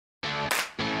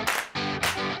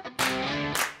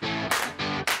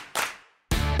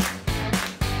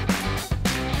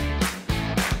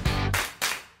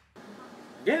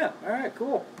Alright,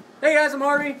 cool. Hey guys, I'm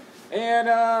Harvey, and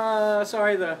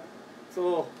sorry it's a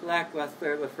little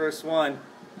lackluster, the first one.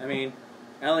 I mean,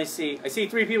 I see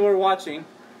 3 people are watching.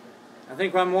 I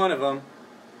think I'm one of them.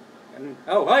 And,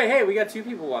 oh, hey, we got 2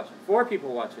 people watching, 4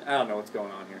 people watching. I don't know what's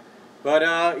going on here. But,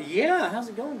 yeah, how's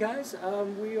it going, guys?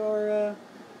 We're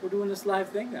doing this live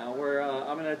thing now.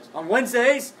 On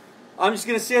Wednesdays, I'm just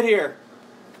gonna sit here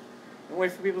and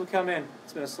wait for people to come in.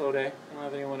 It's been a slow day. I don't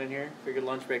have anyone in here. Figured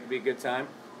lunch break would be a good time.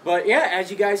 But yeah,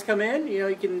 as you guys come in, you know,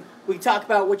 we can talk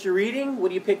about what you're reading, what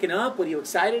are you picking up, what are you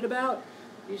excited about.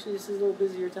 Usually this is a little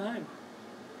busier time.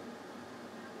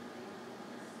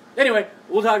 Anyway,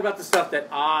 we'll talk about the stuff that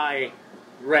I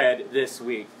read this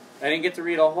week. I didn't get to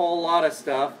read a whole lot of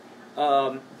stuff,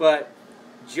 but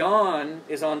John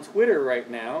is on Twitter right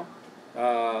now.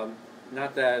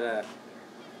 Not that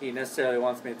he necessarily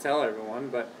wants me to tell everyone,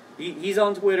 but he's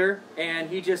on Twitter,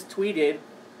 and he just tweeted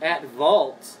at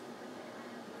Vault.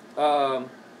 And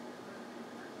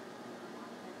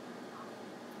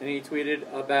he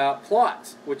tweeted about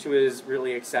Plot, which was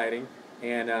really exciting,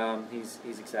 and he's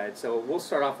excited. So we'll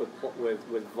start off with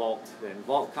Vault then.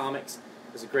 Vault Comics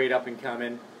is a great up and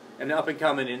coming in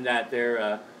that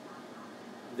they're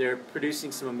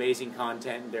producing some amazing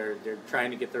content. They're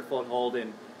trying to get their foothold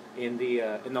in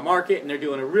the market, and they're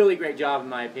doing a really great job in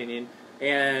my opinion.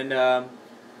 And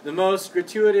the most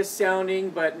gratuitous sounding,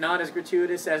 but not as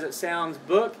gratuitous as it sounds,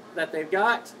 book that they've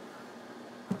got,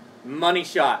 Money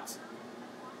Shot.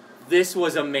 This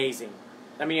was amazing.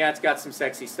 I mean, yeah, it's got some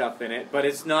sexy stuff in it, but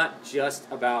it's not just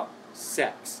about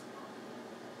sex.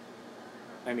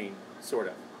 I mean, sort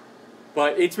of.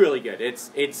 But it's really good.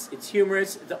 It's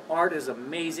humorous. The art is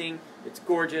amazing. It's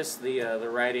gorgeous. The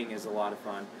writing is a lot of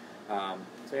fun.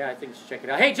 So yeah, I think you should check it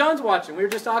out. Hey, John's watching. We were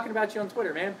just talking about you on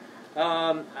Twitter, man.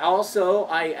 Also,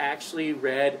 I actually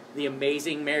read The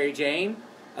Amazing Mary Jane.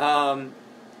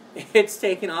 It's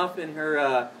taken off in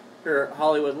her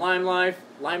Hollywood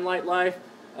limelight life.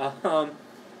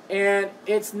 And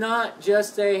it's not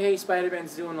just a, hey,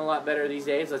 Spider-Man's doing a lot better these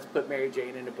days, let's put Mary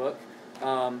Jane in a book.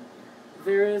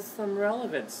 There is some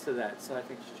relevance to that, so I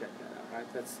think you should check that out.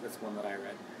 Right? That's one that I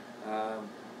read.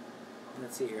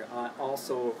 Let's see here. I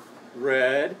also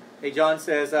read, hey, John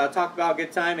says, talk about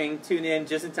good timing, tune in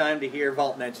just in time to hear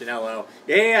Vault mention LO.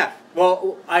 Yeah.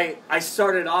 Well, I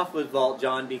started off with Vault,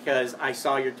 John, because I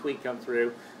saw your tweet come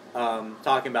through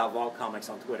talking about Vault Comics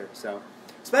on Twitter. So,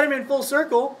 Spider-Man Full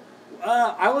Circle,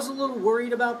 I was a little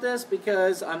worried about this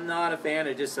because I'm not a fan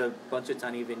of just a bunch of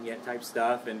tiny vignette type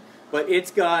stuff, but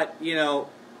it's got, you know,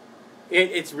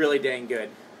 it's really dang good.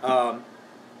 And,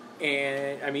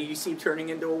 I mean, you see him turning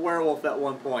into a werewolf at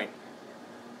one point.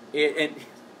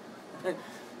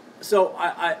 So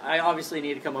I obviously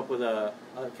need to come up with a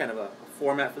kind of a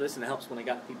format for this, and it helps when I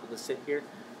got people to sit here.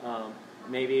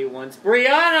 Maybe once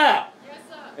Brianna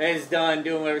is done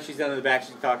doing whatever she's done in the back,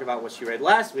 she can talk about what she read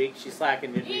last week. She's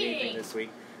slacking, didn't read anything this week.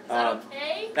 Is that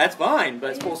okay? That's fine,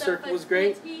 but Full Circle was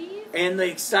great. And the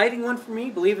exciting one for me,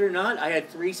 believe it or not, I had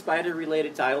 3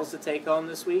 spider-related titles to take on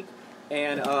this week,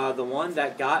 and the one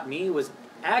that got me was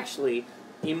actually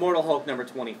Immortal Hulk number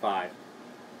 25.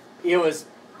 It was,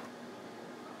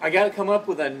 I got to come up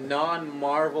with a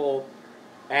non-Marvel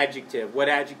adjective. What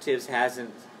adjectives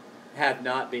have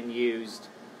not been used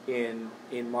in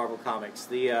Marvel Comics?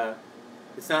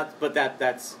 It's not, but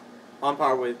that's on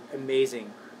par with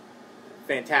amazing,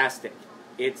 fantastic.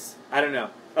 It's, I don't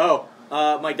know. Oh,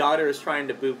 my daughter is trying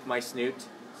to boop my snoot,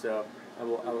 so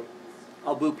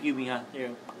I'll boop you behind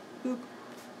you. Boop.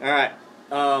 All right.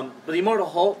 But the Immortal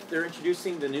Hulk, they're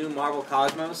introducing the new Marvel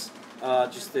Cosmos.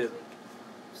 Just the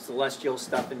celestial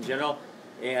stuff in general,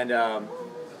 and man,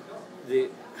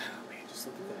 just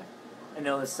look at that. I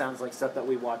know this sounds like stuff that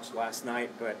we watched last night,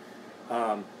 but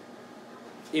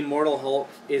Immortal Hulk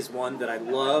is one that I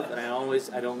love, and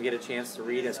I don't get a chance to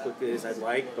read as quickly as I'd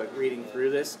like, but reading through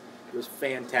this, it was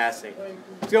fantastic.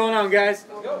 What's going on, guys?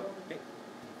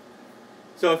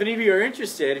 So if any of you are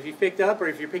interested, if you picked up or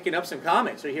if you're picking up some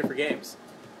comics, are you here for games?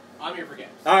 I'm here for games.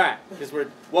 All right, because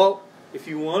if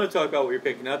you want to talk about what you're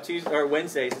picking up,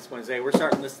 Wednesdays, it's Wednesday, we're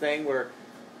starting this thing where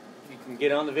you can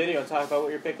get on the video and talk about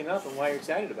what you're picking up and why you're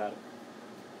excited about it.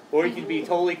 Or you can be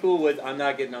totally cool with, I'm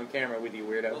not getting on camera with you,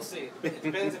 weirdo. We'll see. It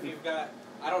depends if you've got,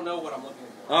 I don't know what I'm looking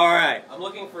for. All right. I'm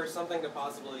looking for something to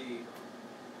possibly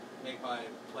make my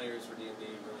players for D&D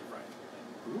really frightened.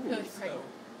 Ooh. So.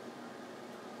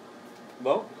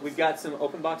 Well, we've got some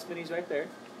open box minis right there.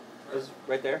 Those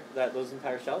right there, those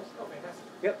entire shelves. Oh, fantastic.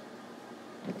 Yep.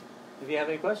 If you have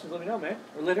any questions, let me know, man.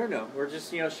 Or let her know. Or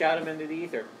just, shout them into the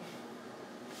ether.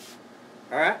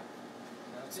 All right?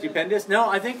 Stupendous? No,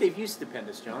 I think they've used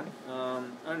Stupendous, John. I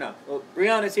don't know. Well,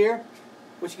 Brianna's here.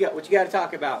 What you got? What you got to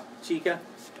talk about, Chica?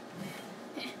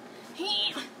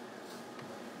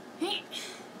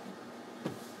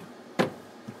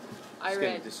 I Just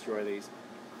read gonna destroy these.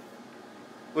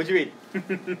 What'd you read?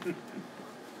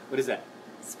 What is that?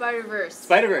 Spider-Verse.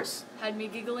 Spider-Verse. Had me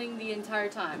giggling the entire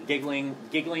time. Giggling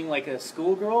like a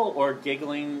schoolgirl, or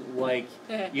giggling like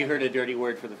you heard a dirty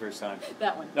word for the first time?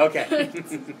 That one. Okay.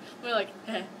 We're like,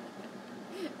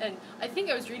 and I think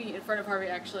I was reading it in front of Harvey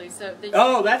actually. So they,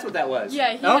 Oh, that's what that was.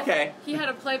 yeah. Okay. He had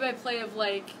a play-by-play of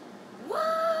like,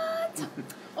 what?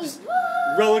 Oh,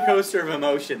 what? Roller coaster of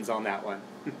emotions on that one.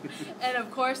 And of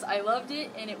course, I loved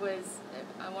it, and it was.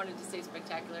 I wanted to say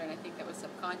spectacular, and I think that was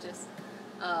subconscious.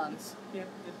 Yeah,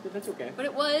 that's okay. But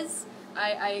it was.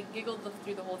 I giggled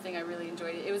through the whole thing. I really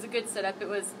enjoyed it. It was a good setup. It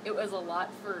was a lot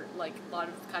for like a lot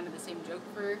of kind of the same joke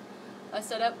for a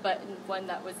setup, but one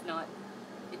that was not.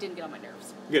 It didn't get on my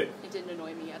nerves. Good. It didn't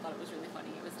annoy me. I thought it was really funny.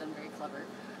 It was done very clever.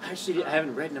 Actually, I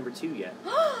haven't read number 2 yet.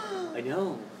 I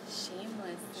know.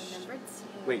 Shameless. The number 2.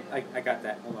 Wait, I got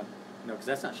that. Hold on. No, because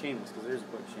that's not Shameless. Because there's a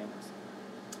book Shameless.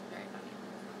 Very funny.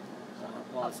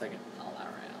 Hold on a second. All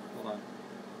around. Hold on.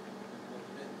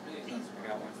 I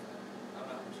got one.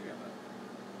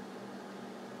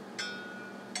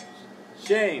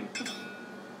 Shame.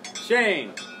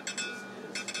 Shame.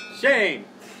 Shame.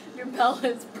 Your bell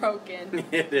is broken.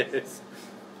 It is.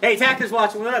 Hey, Tacker's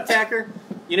watching. What up, Tacker?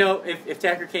 You know, if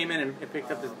Tacker came in and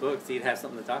picked up his books, he'd have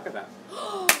something to talk about.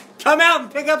 Come out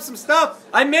and pick up some stuff.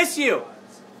 I miss you.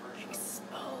 Exposed.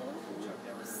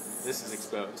 This is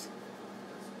exposed.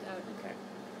 No, Okay.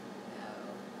 no.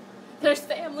 There's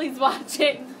families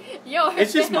watching.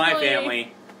 It's just my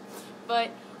family. But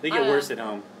They get worse at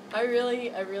home. I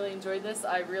really enjoyed this.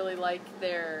 I really like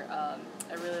their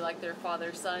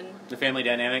father-son. The family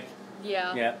dynamic.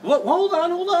 Yeah. Yeah. What? Hold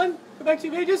on. Go back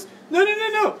 2 pages. No.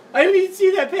 I didn't even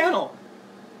see that panel.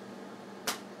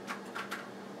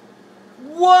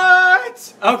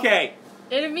 What? Okay.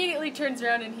 It immediately turns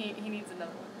around and he needs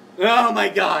another one. Oh my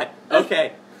God.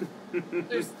 Okay.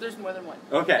 There's more than one.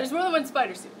 Okay. There's more than one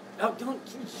spider suit. Oh, don't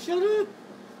shut up.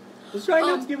 Let's try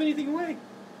not to give anything away.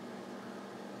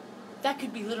 That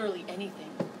could be literally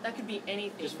anything. That could be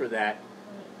anything. Just for that,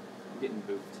 I'm getting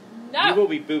booped. No. You will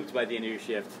be booped by the end of your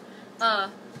shift. But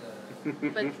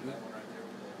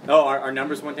Oh, our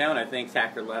numbers went down. I think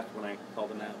Tacker left when I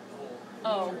called him out.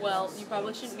 oh well, you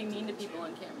probably shouldn't be mean to people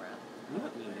on camera. I'm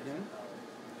not mean to him.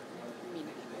 Mean to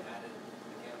people.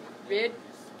 Weird.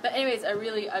 But anyways,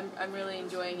 I'm really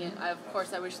enjoying it. Of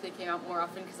course, I wish they came out more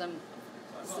often because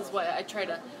this is what I try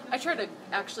to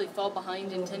actually fall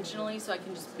behind intentionally so I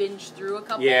can just binge through a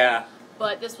couple. Yeah.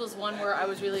 But this was one where I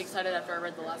was really excited after I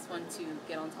read the last one to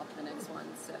get on top of the next one.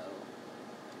 So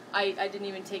I didn't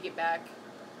even take it back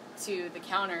to the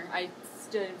counter. I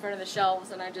stood in front of the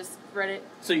shelves and I just read it.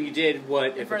 So you did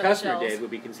what if a front of the customer shelves. did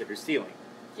would be considered stealing.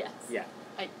 Yes. Yeah.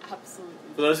 I absolutely.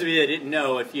 For those of you that didn't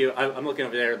know, I'm looking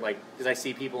over there like because I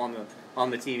see people on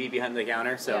the TV behind the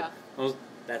counter. So Yeah.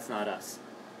 That's not us.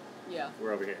 Yeah.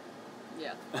 We're over here.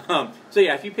 Yeah. So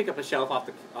yeah, if you pick up a shelf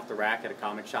off the rack at a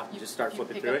comic shop and just start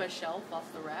flipping through Pick up it, a shelf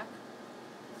off the rack.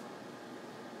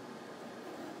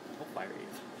 I'll fire you.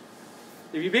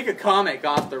 If you pick a comic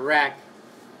off the rack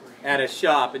at a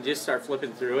shop and just start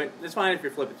flipping through it, it's fine if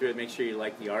you're flipping through it. Make sure you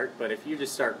like the art. But if you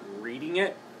just start reading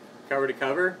it, cover to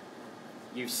cover,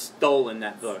 you've stolen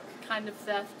that book. Kind of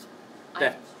theft.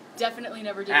 Theft. I definitely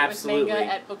never did Absolutely. it with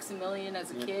manga at Books A Million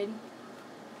as a kid.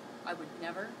 I would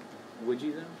never. Would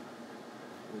you though?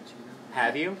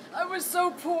 Have you? I was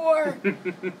so poor.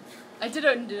 I did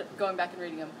end up going back and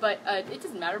reading them, but it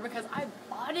doesn't matter because I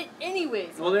bought it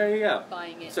anyways. Well, there you go.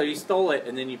 Buying it. So you stole it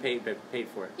and then you paid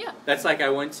for it. Yeah. That's like I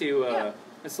went to. Yeah.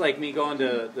 It's like me going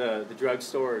to the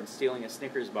drugstore and stealing a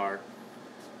Snickers bar,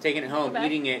 taking it home,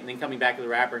 eating it, and then coming back to the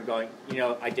wrapper and going,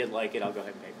 I did like it. I'll go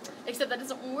ahead and pay for it. Except that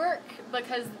doesn't work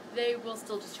because they will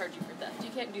still just charge you for theft.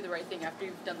 You can't do the right thing after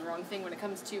you've done the wrong thing when it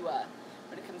comes to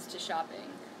shopping.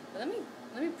 But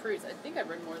let me peruse. I think I've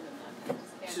read more than that. I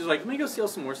just can't. She's like, let me go steal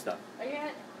some more stuff. I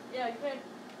can't. Yeah, I can't.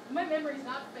 My memory's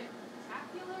not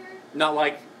spectacular. Not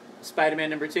like Spider-Man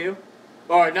number 2?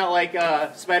 Or not like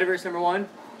Spider-Verse number 1?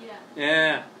 Yeah.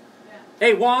 Yeah.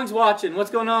 Hey, Wong's watching.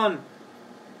 What's going on?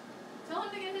 Tell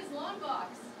him to get his long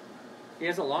box. He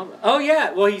has a long... Oh,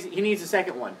 yeah. Well, he needs a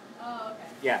second one. Oh, okay.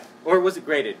 Yeah. Or was it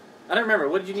graded? I don't remember.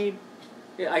 What did you need?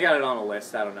 Yeah, I got it on a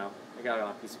list. I don't know. I got it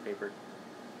on a piece of paper.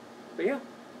 But yeah.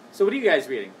 So what are you guys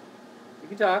reading? You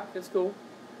can talk. That's cool.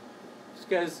 Just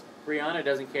because Brianna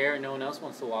doesn't care and no one else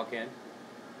wants to walk in.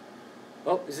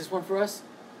 Oh, is this one for us?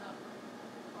 Oh,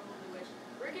 probably wish.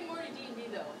 Rick and Morty D&D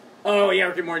though. Oh yeah,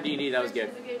 Rick and Morty D&D. That was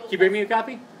good. Can you bring me a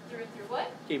copy? Through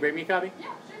what? Can you bring me a copy?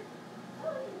 Yeah,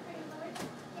 sure.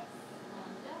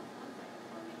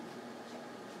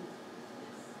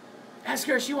 Ask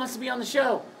her if she wants to be on the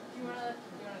show. You wanna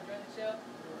join the show?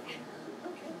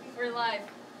 We're live.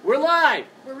 We're live.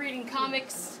 We're reading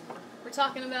comics. We're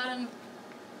talking about them.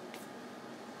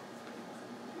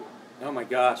 Oh my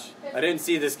gosh, I didn't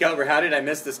see this cover. How did I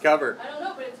miss this cover? I don't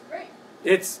know, but it's great.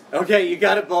 It's okay. You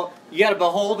got a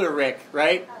beholder, Rick,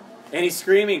 right? And he's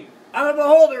screaming, "I'm a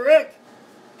beholder, Rick.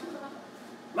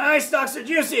 My eye stalks are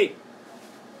juicy."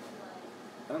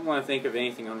 I don't want to think of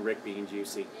anything on Rick being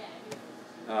juicy.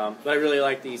 But I really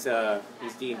like these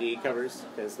D&D covers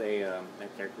because they have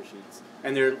character sheets,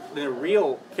 and they're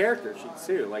real character sheets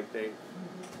too. Like they,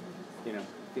 you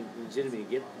can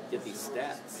legitimately get these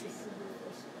stats.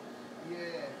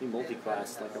 You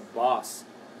multi-class like a boss.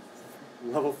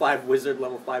 Level 5 wizard,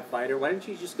 level 5 fighter. Why didn't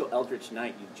you just go Eldritch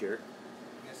Knight, you jerk?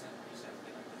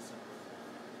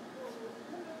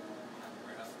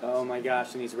 Oh my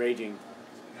gosh, and he's raging.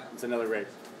 It's another rage.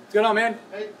 What's going on, man?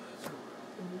 Hey.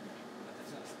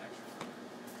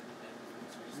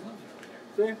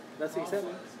 See? That's what he said,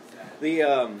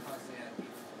 man.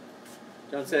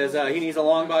 John says he needs a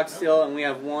long box still, and we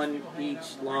have one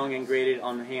each long and graded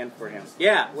on hand for him.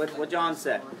 Yeah, what John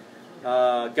said.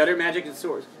 Gutter Magic and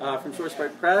Source from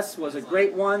SourceBite Press was a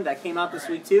great one that came out this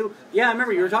week too. Yeah, I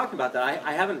remember you were talking about that.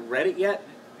 I haven't read it yet.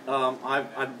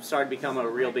 I've started to become a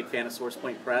real big fan of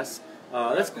SourcePoint Press.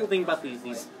 That's the cool thing about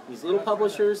these little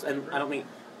publishers, and I don't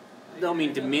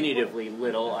mean diminutively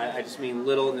little. I just mean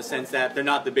little in the sense that they're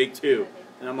not the big two.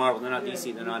 They're not Marvel, they're not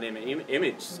DC, they're not Image.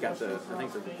 Image's got I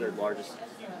think they're the third largest.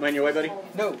 Am I on your way, buddy?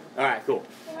 No. All right, cool.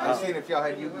 I was saying if y'all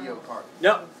had Yu-Gi-Oh cards.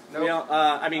 No. Nope. We don't,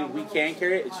 I mean, we can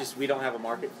carry it. It's just we don't have a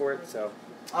market for it. So.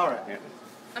 All right. Yeah.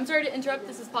 I'm sorry to interrupt.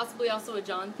 This is possibly also a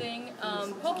John thing.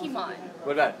 Pokemon.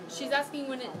 What about it? She's asking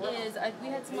when it is. We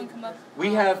had someone come up.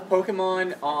 We have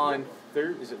Pokemon on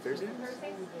Is it Thursday?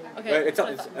 Okay. It's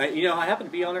I happen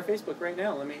to be on our Facebook right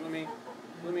now. Let me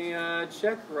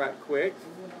check right quick.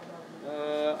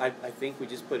 I think we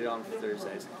just put it on for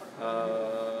Thursdays.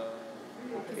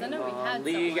 Because I know we had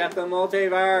League someone at the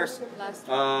Multiverse. last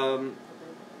time.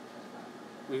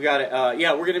 We've got it.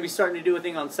 Yeah, we're going to be starting to do a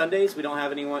thing on Sundays. We don't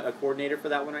have a coordinator for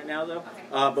that one right now, though. Okay.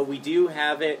 But we do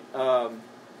have it. Come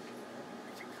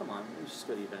on, let me just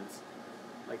go to events.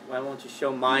 Like, why won't you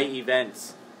show my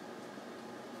events?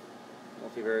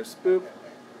 Multiverse, boop.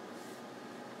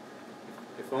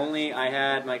 If only I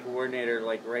had my coordinator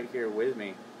like right here with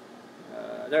me.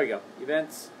 There we go.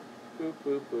 Events. Boop,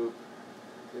 boop, boop.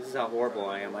 This is how horrible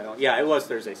I am. Yeah, it was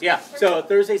Thursdays. Yeah, so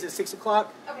Thursdays at 6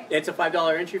 o'clock. Okay. It's a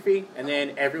 $5 entry fee, and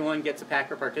then everyone gets a pack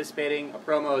for participating, a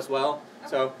promo as well. Okay.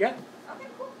 So, yeah. Okay,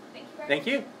 cool. Thank you very Thank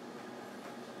you.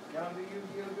 Y'all do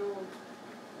Yu-Gi-Oh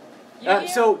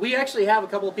much. So we actually have a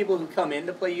couple of people who come in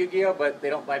to play Yu-Gi-Oh, but they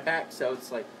don't buy packs, so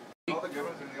it's like... All the good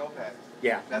ones in the old packs.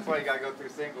 Yeah. That's why you gotta go through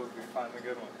singles to find the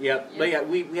good ones. Yep. But yeah,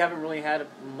 we haven't really had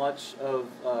much of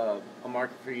a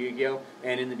market for Yu-Gi-Oh,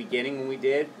 and in the beginning when we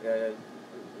did, a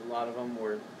lot of them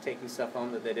were taking stuff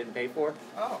home that they didn't pay for.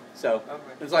 Oh. So Okay.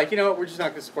 it's like, we're just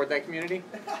not going to support that community.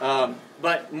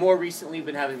 But more recently, we've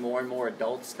been having more and more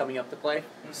adults coming up to play.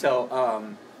 Mm-hmm.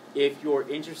 So if you're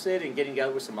interested in getting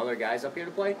together with some other guys up here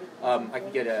to play, I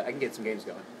can get some games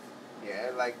going.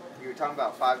 Yeah, like you were talking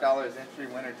about $5 entry,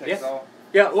 winner takes all.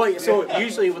 Yeah. Well, so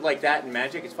usually with like that and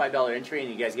Magic, it's $5 entry, and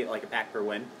you guys get like a pack per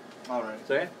win. All right.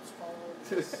 So yeah.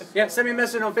 Yeah, send me a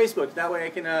message on Facebook. That way I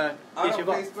can I'm get you on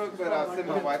involved. Facebook, but I'll send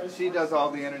my wife. She does all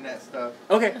the internet stuff.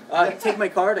 Okay, take my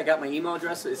card. I got my email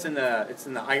address. It's in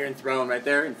the Iron Throne right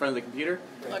there in front of the computer.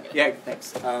 Okay. Yeah,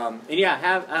 thanks. And yeah,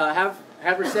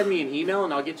 have her send me an email,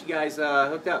 and I'll get you guys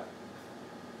hooked up.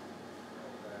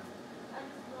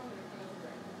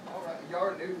 All right. Y'all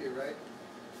are new here, right?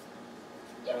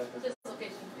 Yeah, this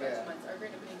location. Yeah. Our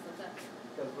great openings on that.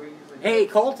 Because we usually. Hey,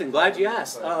 Colton, glad you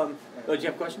asked. Oh, did you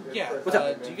have a question? Yeah. What's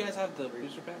up? Do you guys have the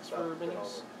booster packs for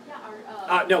minis?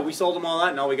 Yeah, No, we sold them all out,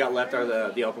 and all we got left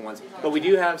are the open ones. But we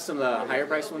do have some of the higher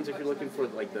priced ones if you're looking for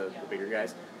like the bigger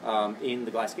guys in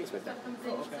the glass case right there. And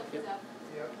then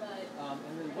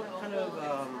what kind of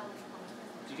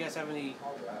do you guys have any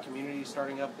communities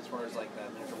starting up as far as like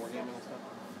that miniature wargaming and stuff?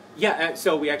 Yeah,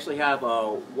 so we actually have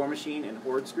a War Machine and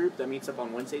Hordes group that meets up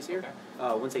on Wednesdays here.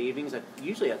 Wednesday evenings,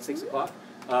 usually at 6 o'clock.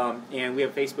 And we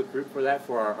have a Facebook group for that,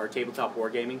 for our tabletop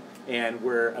wargaming. And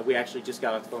we actually just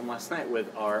got off the phone last night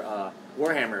with our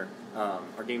Warhammer,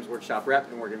 our Games Workshop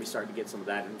rep, and we're going to be starting to get some of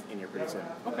that in here pretty soon.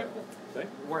 Okay. Okay.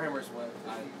 Warhammer's what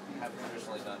I have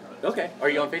traditionally done. But Okay. Are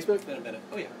you on Facebook? It's been a minute.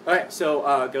 Oh yeah. All right, so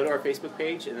go to our Facebook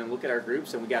page and then look at our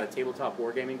groups, and we got a tabletop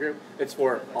wargaming group. It's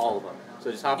for all of them. So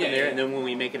just hop in there, and then when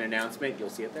we make an announcement, you'll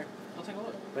see it there. I'll take a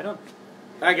look. Right on. All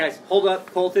right, guys, hold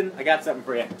up, Colton. I got something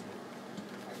for you. I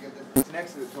give this It's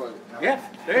next to the toilet. No. Yeah,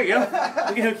 there you go.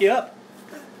 We can hook you up.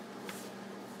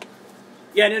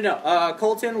 Yeah, no.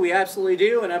 Colton, we absolutely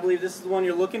do, and I believe this is the one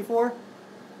you're looking for.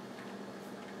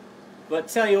 But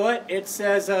tell you what, it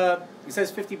says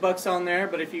 $50 on there.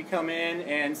 But if you come in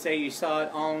and say you saw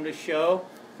it on the show,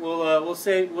 we'll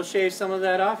shave some of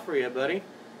that off for you, buddy.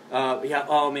 Yeah.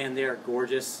 Oh man, they are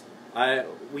gorgeous.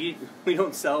 We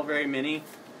don't sell very many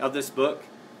of this book,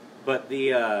 but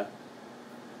the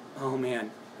oh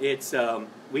man, it's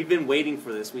we've been waiting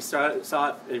for this. We saw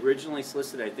it originally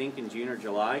solicited, I think, in June or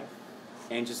July,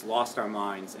 and just lost our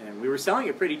minds. And we were selling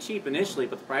it pretty cheap initially,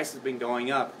 but the price has been going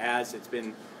up as it's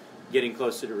been getting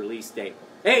closer to release date.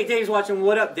 Hey, Dave's watching.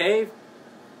 What up, Dave?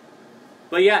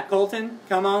 But yeah, Colton,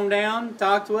 come on down,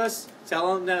 talk to us,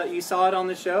 tell them that you saw it on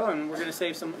the show, and we're gonna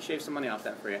shave some money off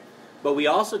that for you. But we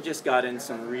also just got in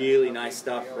some really nice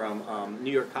stuff from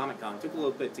New York Comic Con. Took a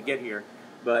little bit to get here,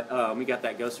 but we got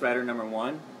that Ghost Rider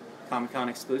 #1, Comic Con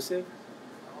exclusive.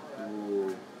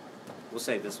 Ooh. We'll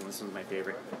save this one. This one's my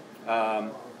favorite.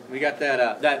 We got that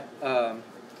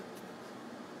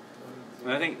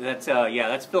I think that's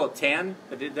that's Phil Tan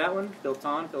that did that one. Phil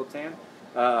Tan.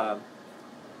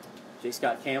 J.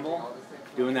 Scott Campbell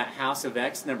doing that House of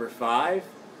X #5.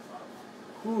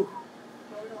 Whew.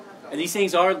 And these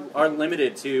things are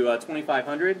limited to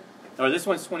 2,500. Or this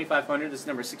one's 2,500. This is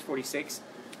number 646,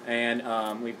 and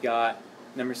we've got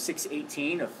number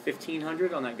 618 of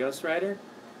 1,500 on that Ghost Rider.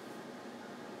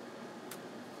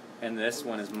 And this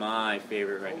one is my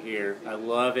favorite right here. I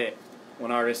love it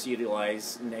when artists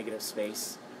utilize negative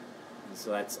space. And so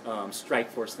that's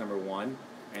Strike Force #1,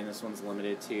 and this one's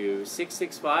limited to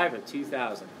 665 of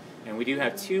 2,000. And we do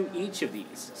have 2 each of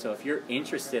these. So if you're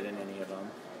interested in any of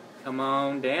them, come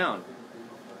on down.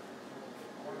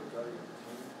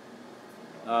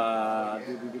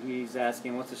 He's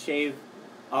asking, what's the shave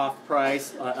off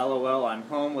price? LOL, I'm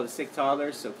home with a sick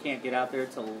toddler, so can't get out there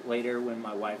till later when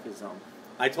my wife is home.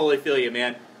 I totally feel you,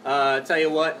 man. Tell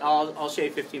you what, I'll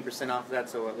shave 15% off of that.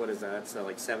 So what is that? That's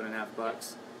like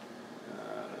 $7.50.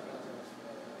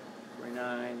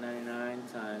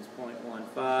 $49.99 times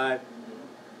 0.15.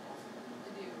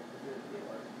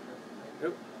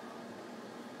 Nope.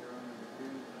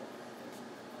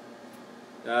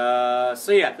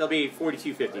 So yeah, they'll be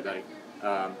 $42.50, buddy.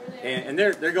 And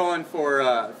they're going for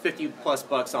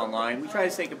 $50+ online. We try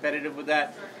to stay competitive with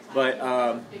that, but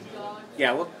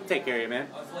yeah, we'll take care of you, man.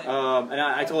 And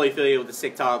I totally feel you with the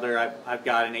sick toddler. I've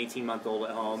got an 18-month-old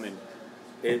at home, and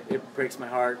it breaks my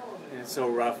heart. And it's so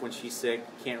rough when she's sick.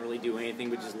 Can't really do anything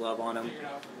but just love on him.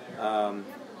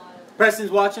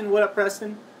 Preston's watching. What up,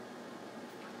 Preston?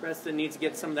 Preston needs to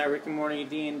get some of that Rick and Morty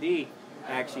D&D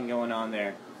action going on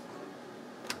there.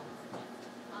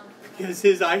 Because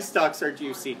his eye stalks are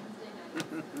juicy.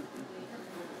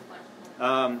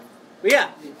 But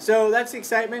yeah, so that's the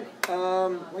excitement.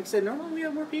 Like I said, normally we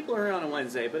have more people around on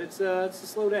Wednesday, but it's a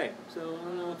slow day, so I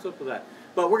don't know what's up with that.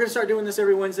 But we're going to start doing this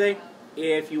every Wednesday.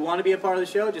 If you want to be a part of the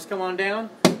show, just come on down.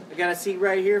 I got a seat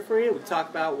right here for you. We talk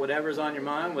about whatever's on your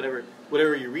mind, whatever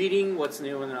you're reading, what's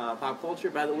new in pop culture.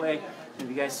 By the way, have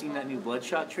you guys seen that new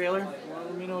Bloodshot trailer? Well,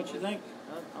 let me know what you think.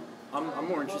 I'm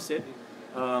more interested.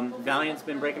 Valiant's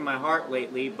been breaking my heart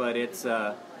lately, but it's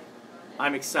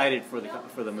I'm excited for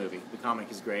the movie. The comic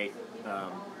is great,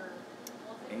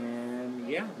 and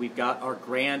yeah, we've got our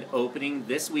grand opening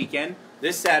this weekend,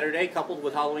 this Saturday, coupled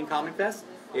with Halloween Comic Fest.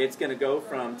 It's going to go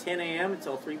from 10 a.m.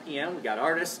 until 3 p.m. We got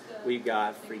artists, we've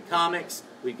got free comics,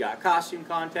 we've got costume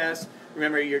contests.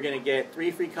 Remember, you're going to get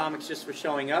 3 free comics just for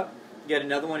showing up. Get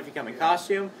another one if you come in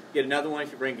costume. Get another one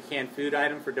if you bring a canned food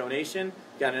item for donation.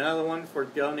 Got another one for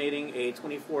donating a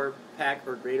 24-pack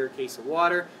or greater case of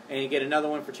water. And you get another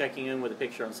one for checking in with a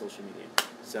picture on social media.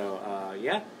 So,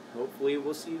 yeah, hopefully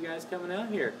we'll see you guys coming out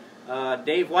here.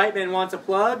 Dave Whiteman wants a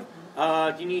plug.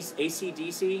 Do you need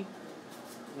AC/DC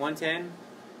 110?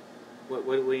 What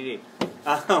do you need?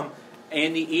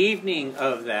 And the evening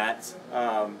of that,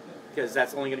 because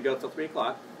that's only going to go till 3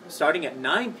 o'clock, starting at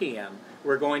 9 p.m.,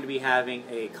 we're going to be having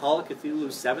a Call of Cthulhu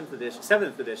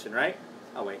 7th edition, right?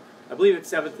 Oh, wait. I believe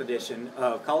it's 7th edition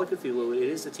of Call of Cthulhu. It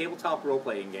is a tabletop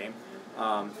role-playing game.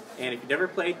 And if you've never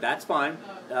played, that's fine.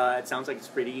 It sounds like it's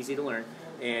pretty easy to learn.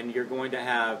 And you're going to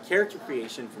have character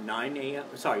creation from 9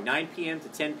 p.m. to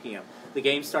 10 p.m. The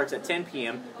game starts at 10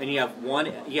 p.m. and you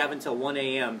have until 1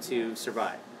 a.m. to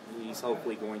survive. He's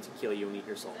hopefully going to kill you and eat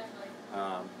your soul.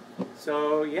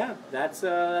 So yeah, that's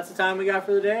the time we got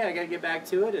for the day. I got to get back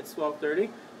to it. It's 12:30.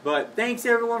 But thanks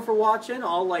everyone for watching.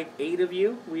 All like 8 of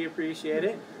you. We appreciate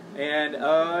it. And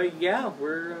yeah,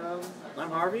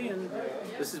 I'm Harvey, and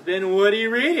this has been What Are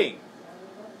You Reading?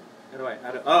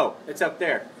 Oh, it's up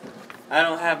there. I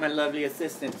don't have my lovely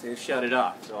assistant to shut it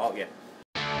off. So, yeah.